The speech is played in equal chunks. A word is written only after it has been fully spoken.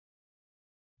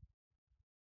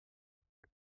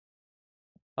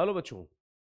Hello bachcho.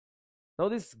 Now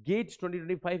this GATE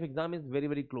 2025 exam is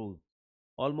very close.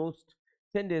 Almost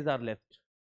 10 days are left,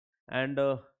 and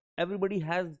everybody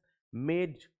has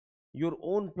made your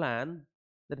own plan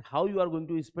that how you are going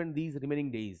to spend these remaining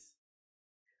days.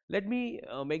 Let me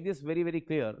make this very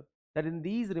clear that in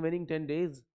these remaining 10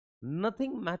 days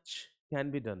nothing much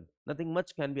can be done, nothing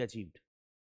much can be achieved.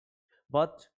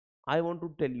 But I want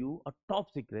to tell you a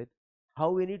top secret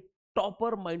how any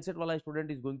topper mindset wala student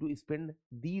is going to spend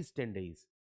these 10 days.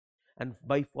 And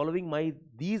by following my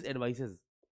these advices,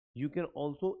 you can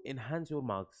also enhance your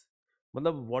marks.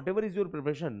 Matlab, whatever is your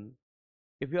preparation,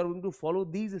 if you are going to follow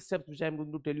these steps which I am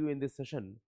going to tell you in this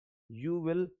session, you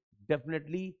will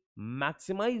definitely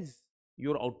maximize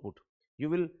your output. You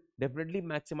will definitely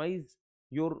maximize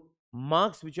your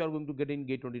marks which you are going to get in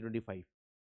GATE 2025.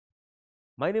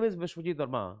 My name is Vishwajit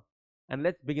Verma, and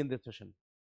let's begin this session.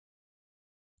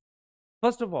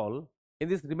 First of all, in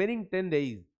this remaining 10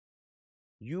 days,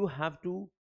 you have to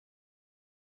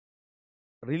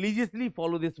religiously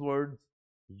follow these words.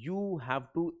 You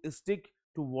have to stick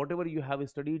to whatever you have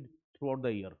studied throughout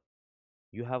the year.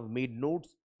 You have made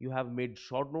notes, you have made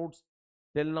short notes.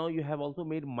 Till now, you have also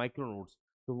made micro notes.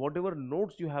 So, whatever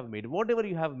notes you have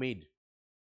made,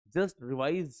 just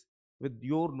revise with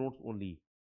your notes only.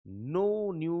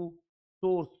 No new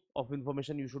source of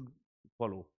information you should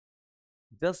follow.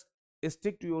 Just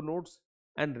stick to your notes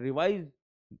and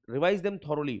revise them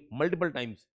thoroughly multiple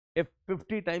times. If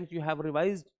 50 times you have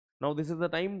revised, now this is the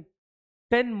time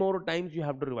 10 more times you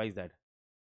have to revise that.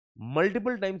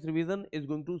 Multiple times revision is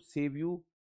going to save you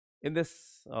in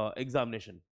this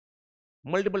examination.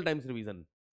 Multiple times revision.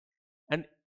 And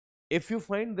if you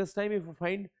find this time, if you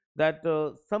find that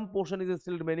some portion is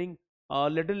still remaining, a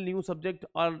little new subject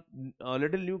or a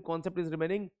little new concept is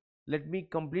remaining, let me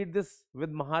complete this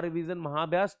with Maha revision, Maha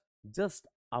Abhyas. Just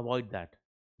avoid that.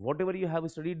 Whatever you have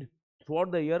studied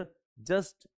throughout the year,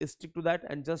 just stick to that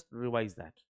and just revise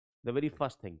that. The very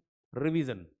first thing,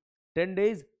 revision. 10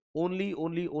 days, only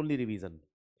revision.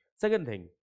 Second thing,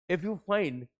 if you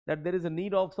find that there is a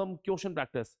need of some question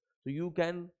practice, so you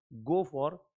can go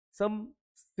for some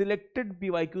selected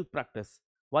PYQs practice.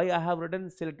 Why I have written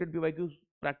selected PYQs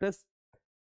practice?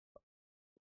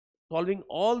 Solving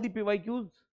all the PYQs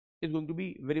is going to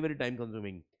be very time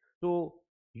consuming. So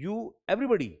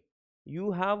everybody,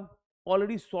 you have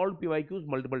already solved PYQs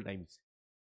multiple times,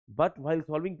 but while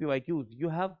solving PYQs, you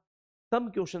have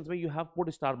some questions where you have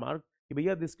put star mark.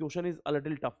 Bhaiya, this question is a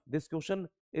little tough. This question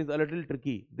is a little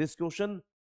tricky. This question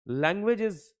language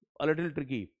is a little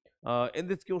tricky. In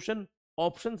this question,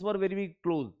 options were very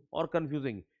close or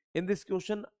confusing. In this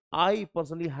question, I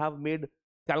personally have made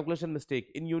calculation mistake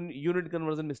in unit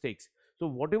conversion mistakes. So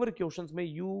whatever questions may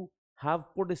you have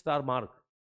put a star mark,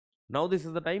 now this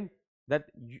is the time that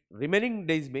remaining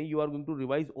days may you are going to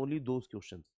revise only those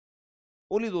questions.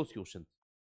 Only those questions.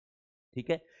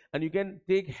 Okay? And you can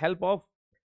take help of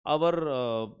our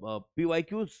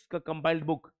PYQs ka compiled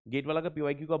book. GATE wala ka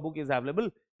PYQ ka book is available.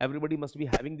 Everybody must be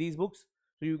having these books.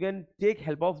 So you can take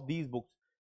help of these books.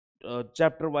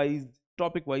 Chapter wise,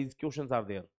 topic wise questions are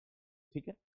there.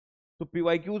 Okay? So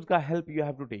PYQs ka help you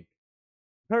have to take.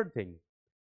 Third thing,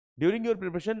 during your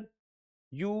preparation,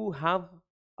 you have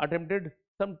attempted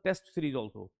some test series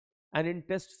also. And in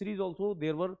test series also,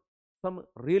 there were some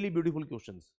really beautiful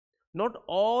questions. Not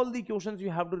all the questions you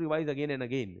have to revise again and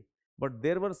again, but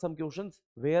there were some questions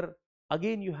where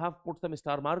again you have put some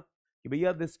star mark.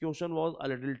 Bhaiya, this question was a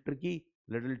little tricky,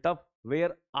 little tough,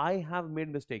 where I have made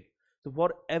mistake. So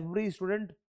for every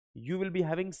student, you will be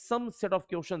having some set of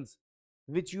questions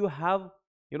which you have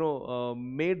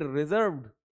made reserved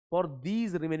for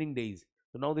these remaining days.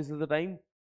 So now this is the time.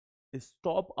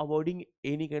 Stop avoiding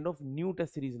any kind of new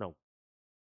test series now.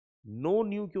 No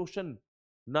new question.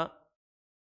 Now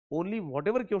only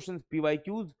whatever questions,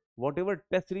 PYQs, whatever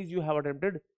test series you have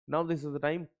attempted, now this is the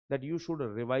time that you should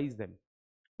revise them.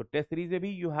 So test series maybe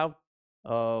you have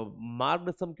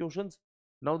marked some questions.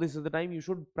 Now this is the time you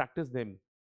should practice them.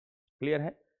 Clear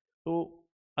hai? So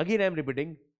again I am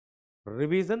repeating,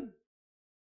 revision,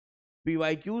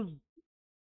 PYQs,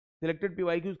 selected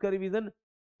PYQs का revision,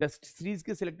 test series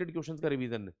के selected questions का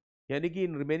revision. यानी कि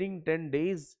in remaining 10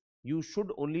 days you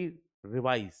should only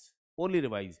revise.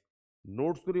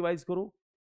 Notes को revise करो,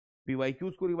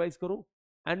 PYQs को revise करो,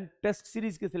 and test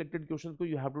series के selected questions को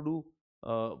you have to do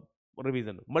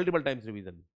revision, multiple times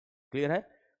revision. Clear hai?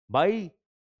 By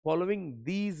following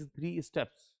these 3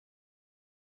 steps,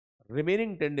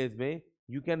 remaining 10 days में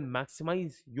you can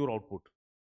maximize your output.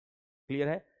 Clear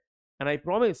hai? And I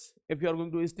promise, if you are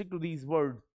going to stick to these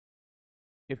words,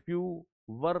 if you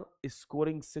were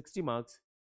scoring 60 marks,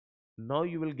 now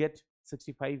you will get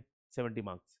 65, 70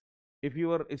 marks. If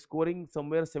you are scoring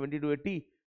somewhere 70 to 80,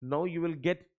 now you will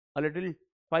get a little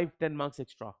 5-10 marks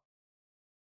extra.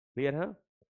 Clear, huh?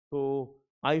 So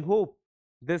I hope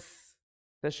this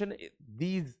session,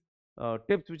 these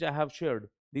tips which I have shared,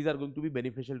 these are going to be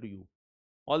beneficial to you.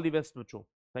 All the best, Macho.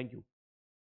 Thank you.